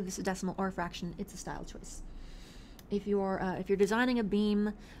 I could leave this a decimal or a fraction. It's a style choice. If you're designing a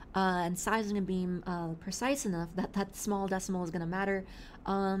beam and sizing a beam precise enough that that small decimal is going to matter,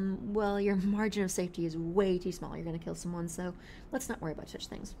 well, your margin of safety is way too small. You're going to kill someone. So let's not worry about such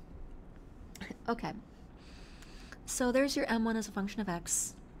things. Okay. So there's your M1 as a function of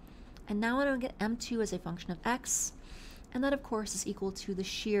x, and now I don't get M2 as a function of x, and that of course is equal to the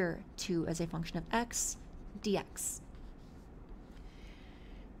shear 2 as a function of x dx.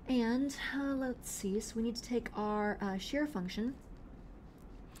 And let's see, so we need to take our shear function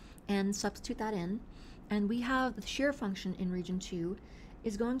and substitute that in, and we have the shear function in region 2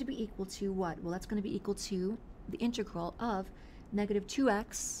 is going to be equal to what? Well, that's going to be equal to the integral of negative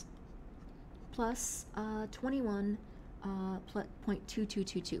 2x plus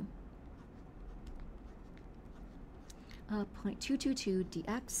 21.2222. .222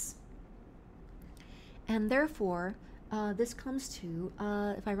 dx. And therefore, this comes to,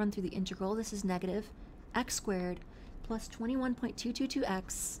 if I run through the integral, this is negative x squared plus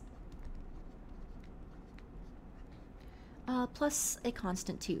 21.222x plus a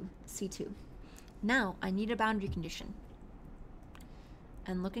constant 2, C2. Now I need a boundary condition.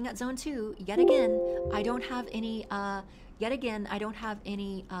 And looking at zone 2, yet again, I don't have any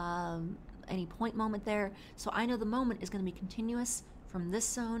any point moment there, so I know the moment is going to be continuous from this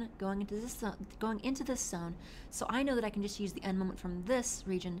zone going into this zone, so I know that I can just use the end moment from this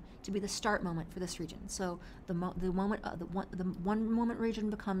region to be the start moment for this region. So the one moment region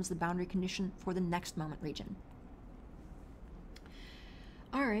becomes the boundary condition for the next moment region.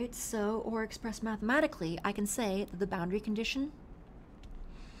 All right, so, or expressed mathematically, I can say that the boundary condition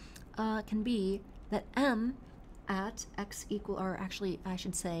can be that m at x equal, or actually I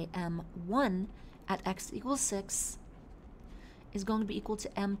should say m1 at x equals 6 is going to be equal to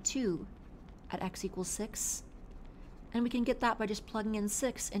m2 at x equals 6. And we can get that by just plugging in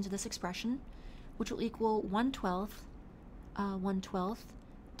 6 into this expression, which will equal 1/12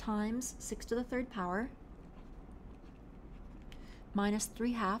 times 6 to the third power minus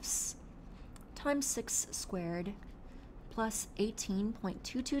 3/2 times 6 squared plus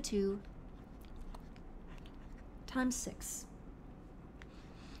 18.222 times 6.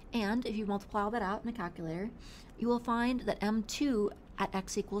 And if you multiply all that out in a calculator, you will find that m2 at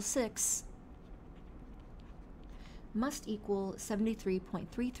x equals 6 must equal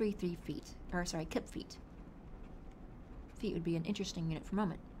 73.333 feet, or sorry, kip feet. Feet would be an interesting unit for a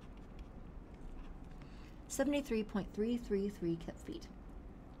moment. 73.333 kip feet.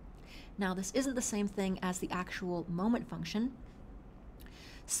 Now this isn't the same thing as the actual moment function,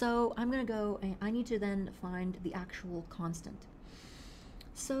 so I'm going to go, and I need to then find the actual constant.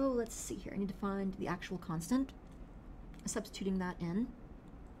 So let's see here, I need to find the actual constant, substituting that in.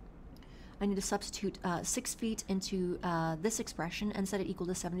 I need to substitute 6 feet into this expression and set it equal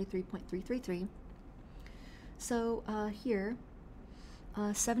to 73.333. So here,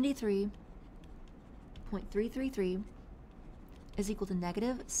 73.333 is equal to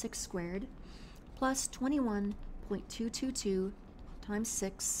negative 6 squared plus 21.222 times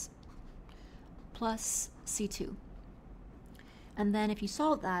 6 plus C2. And then if you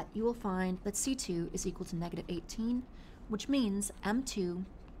solve that, you will find that C2 is equal to negative 18, which means M2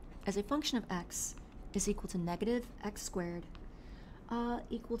 as a function of x is equal to negative x squared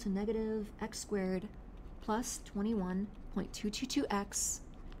plus 21.222x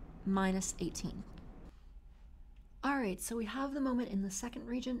minus 18. Alright, so we have the moment in the second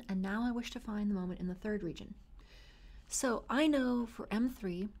region, and now I wish to find the moment in the third region. So I know for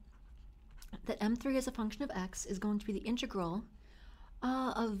M3 that M3 as a function of x is going to be the integral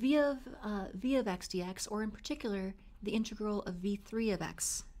of v of x dx, or in particular, the integral of v3 of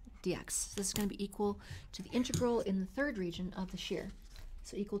x dx. So this is going to be equal to the integral in the third region of the shear.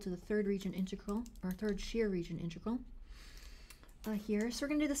 So equal to the third region integral, or third shear region integral here. So we're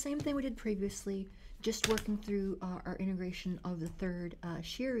going to do the same thing we did previously, just working through our integration of the third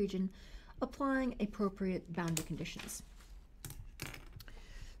shear region, applying appropriate boundary conditions.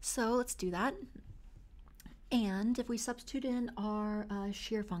 So let's do that. And if we substitute in our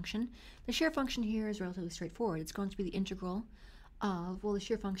shear function, the shear function here is relatively straightforward. It's going to be the integral of, well, the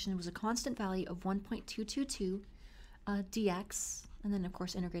shear function was a constant value of 1.222 dx, and then of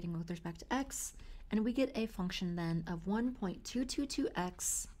course integrating with respect to x, and we get a function then of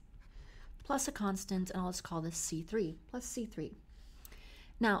 1.222x plus a constant, and I'll just call this C3, plus C3.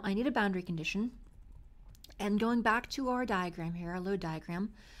 Now I need a boundary condition, and going back to our diagram here, our load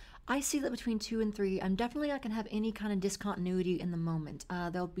diagram, I see that between 2 and 3, I'm definitely not going to have any kind of discontinuity in the moment.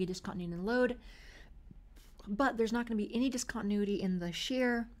 There'll be discontinuity in the load, but there's not going to be any discontinuity in the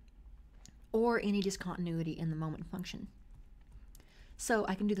shear or any discontinuity in the moment function. So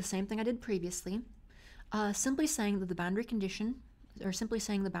I can do the same thing I did previously, simply saying that the boundary condition, or simply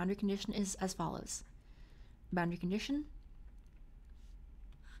saying the boundary condition is as follows. Boundary condition,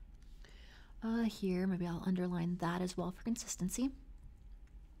 here, maybe I'll underline that as well for consistency.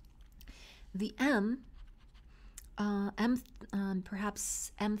 The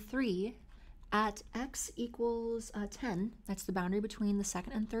perhaps M3 at x equals 10, that's the boundary between the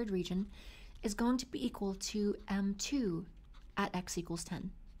second and third region, is going to be equal to M2 at x equals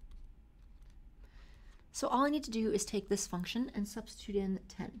 10. So all I need to do is take this function and substitute in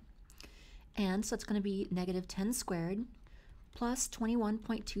 10. And so it's going to be negative 10 squared plus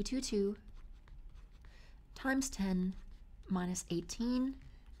 21.222 times 10 minus 18,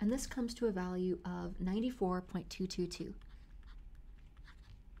 and this comes to a value of 94.222.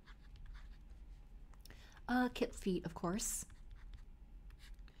 Kip feet, of course.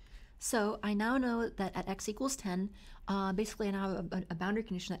 So I now know that at x equals 10, basically I now have a boundary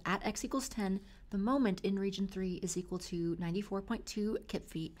condition that at x equals 10, the moment in region 3 is equal to 94.2 kip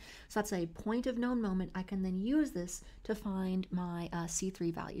feet. So that's a point of known moment. I can then use this to find my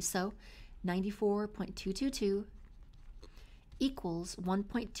C3 value. So 94.222 equals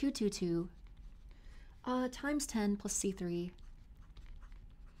 1.222 times 10 plus C3,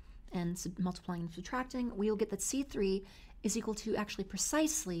 and multiplying and subtracting, we'll get that C3 is equal to actually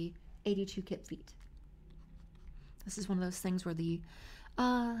precisely 82 kip feet. This is one of those things where the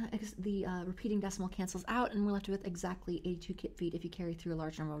repeating decimal cancels out, and we're left with exactly 82 kip feet if you carry through a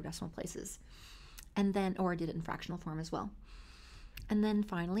large number of decimal places. And then, or did it in fractional form as well. And then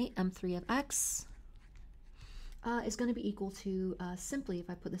finally, M3 of x is going to be equal to, simply, if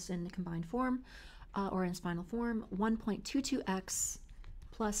I put this in combined form, or in its final form, 1.22x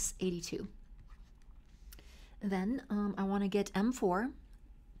plus 82. Then I want to get M4,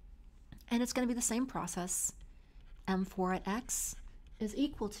 and it's going to be the same process. M4 at x is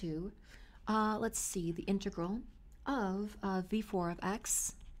equal to, let's see, the integral of V4 of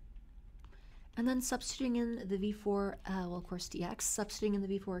x, and then substituting in the V4, well, of course, dx, substituting in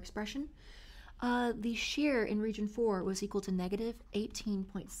the V4 expression. The shear in region 4 was equal to negative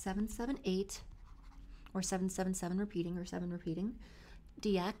 18.778, or 777 repeating, or 7 repeating,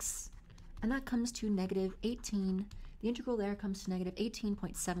 dx, and that comes to negative 18. The integral there comes to negative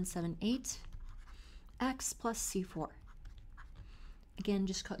 18.778 x plus C4. Again,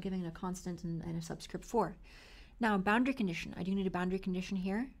 just giving it a constant and a subscript 4. Now, boundary condition. I do need a boundary condition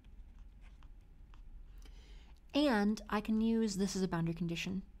here. And I can use this as a boundary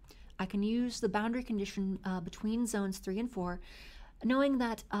condition. I can use the boundary condition between zones 3 and 4, knowing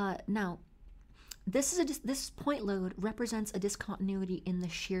that now, this point load represents a discontinuity in the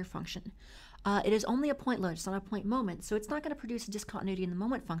shear function. It is only a point load, it's not a point moment, so it's not going to produce a discontinuity in the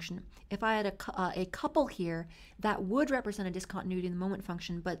moment function. If I had a couple here, that would represent a discontinuity in the moment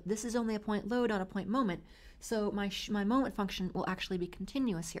function, but this is only a point load, not a point moment, so my moment function will actually be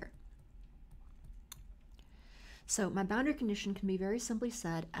continuous here. So my boundary condition can be very simply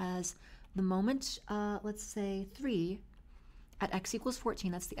said as the moment, let's say 3, at x equals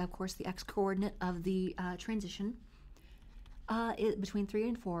 14, that's of course the x coordinate of the transition, between 3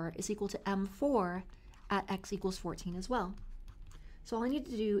 and 4 is equal to M4 at x equals 14 as well. So all I need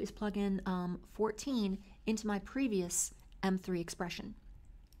to do is plug in 14 into my previous M3 expression.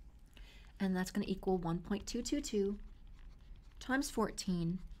 And that's going to equal 1.222 times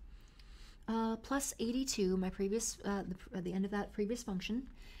 14 plus 82, my previous, the end of that previous function,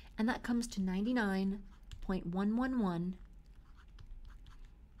 and that comes to 99.111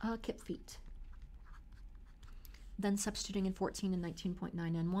 kip feet. Then substituting in 14 and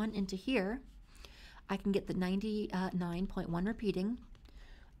 19.991 into here, I can get the 99.1 repeating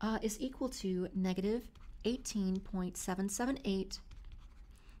is equal to negative 18.778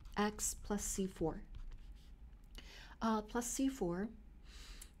 x plus C4. Plus C4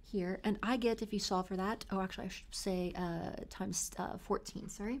 here, and I get, if you solve for that, oh, actually I should say times 14,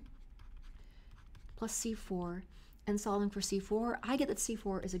 sorry, plus C4, and solving for C4, I get that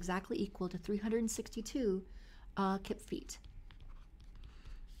C4 is exactly equal to 362 kip feet.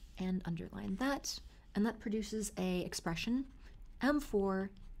 And underline that, and that produces a expression, M4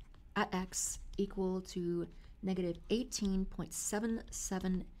 at x equal to negative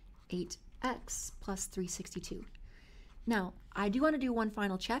 18.778 x plus 362. Now, I do want to do one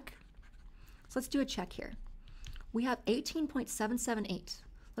final check. So let's do a check here. We have 18.778.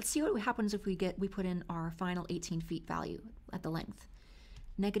 Let's see what happens if we put in our final 18 feet value at the length.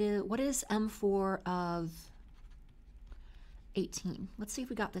 Negative, what is M4 of 18? Let's see if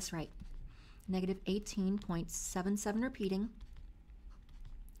we got this right. Negative 18.77 repeating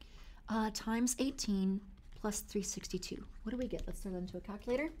times 18 plus 362. What do we get? Let's throw that into a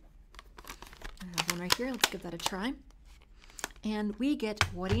calculator. I have one right here. Let's give that a try. And we get,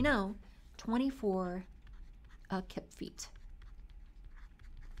 what do you know, 24 kip feet.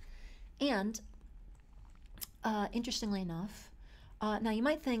 And interestingly enough, now you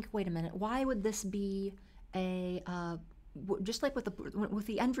might think, wait a minute, why would this be a, just like with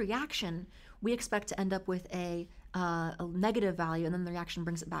the end reaction, we expect to end up with a negative value, and then the reaction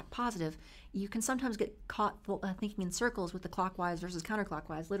brings it back positive. You can sometimes get caught thinking in circles with the clockwise versus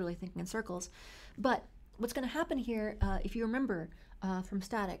counterclockwise, literally thinking in circles. But what's going to happen here, if you remember from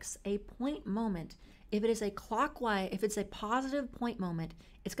statics, a point moment, if it is a clockwise, if it's a positive point moment,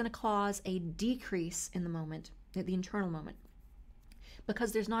 it's going to cause a decrease in the moment, the internal moment,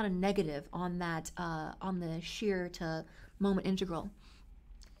 because there's not a negative on that on the shear to moment integral.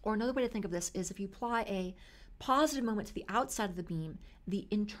 Or another way to think of this is if you apply a positive moment to the outside of the beam, the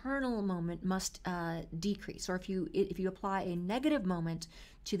internal moment must decrease. Or if you apply a negative moment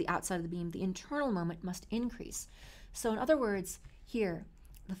to the outside of the beam, the internal moment must increase. So in other words, here,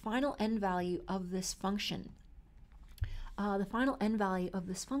 the final end value of this function,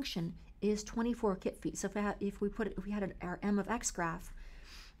 is 24 kip feet. So if we had our m of x graph,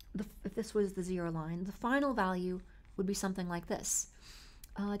 if this was the 0 line, the final value would be something like this.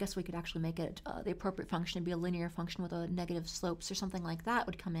 I guess we could actually make it the appropriate function would be a linear function with a negative slopes or something like that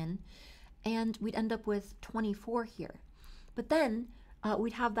would come in, and we'd end up with 24 here. But then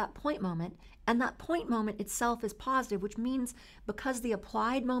we'd have that point moment, and that point moment itself is positive, which means because the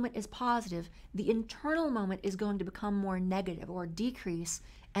applied moment is positive, the internal moment is going to become more negative or decrease,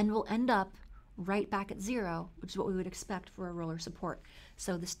 and we'll end up right back at 0, which is what we would expect for a roller support.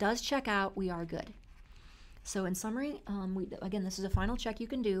 So this does check out. We are good. So in summary, again, this is a final check you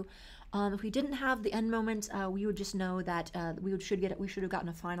can do. If we didn't have the end moment, we would just know that we should have gotten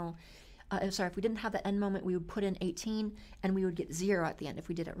a final. If we didn't have the end moment, we would put in 18, and we would get 0 at the end if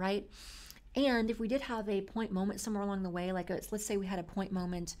we did it right. And if we did have a point moment somewhere along the way, like let's say we had a point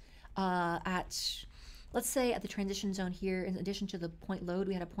moment let's say at the transition zone here, in addition to the point load,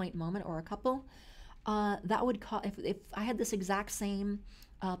 we had a point moment or a couple. That would if I had this exact same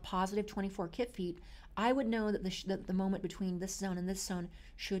positive 24 kip feet, I would know that the moment between this zone and this zone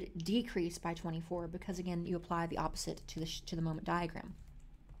should decrease by 24 because, again, you apply the opposite to the moment diagram.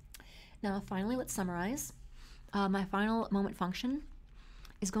 Now, finally, let's summarize. My final moment function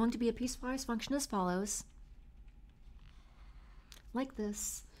is going to be a piecewise function as follows, like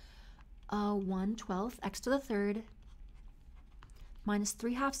this: 1/12 x to the third minus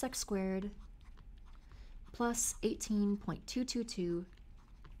 3/2 x squared plus 18.222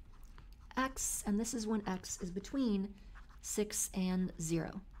 x, and this is when x is between 6 and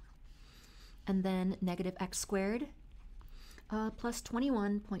 0. And then negative x squared plus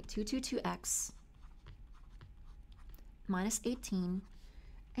 21.222x minus 18,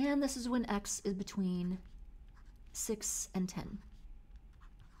 and this is when x is between 6 and 10.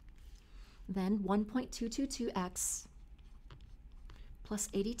 Then 1.222x plus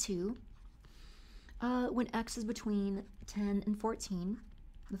 82 when x is between 10 and 14,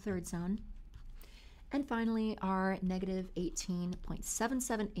 the third zone. And finally, our negative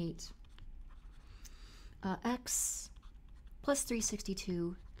 18.778 x plus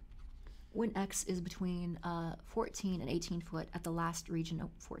 362 when x is between 14 and 18 foot at the last region of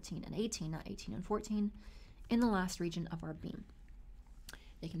 14 and 18, not 18 and 14, in the last region of our beam.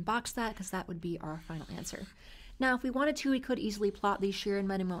 They can box that because that would be our final answer. Now, if we wanted to, we could easily plot these shear and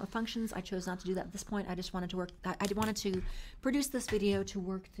bending moment functions. I chose not to do that at this point. I just wanted to wanted to produce this video to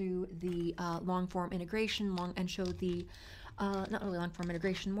work through the long form integration and show the not really long form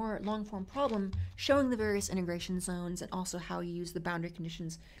integration, more long form problem showing the various integration zones and also how you use the boundary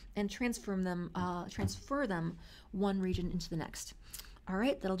conditions and transfer them one region into the next. All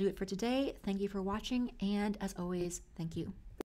right, that'll do it for today. Thank you for watching, and as always, thank you.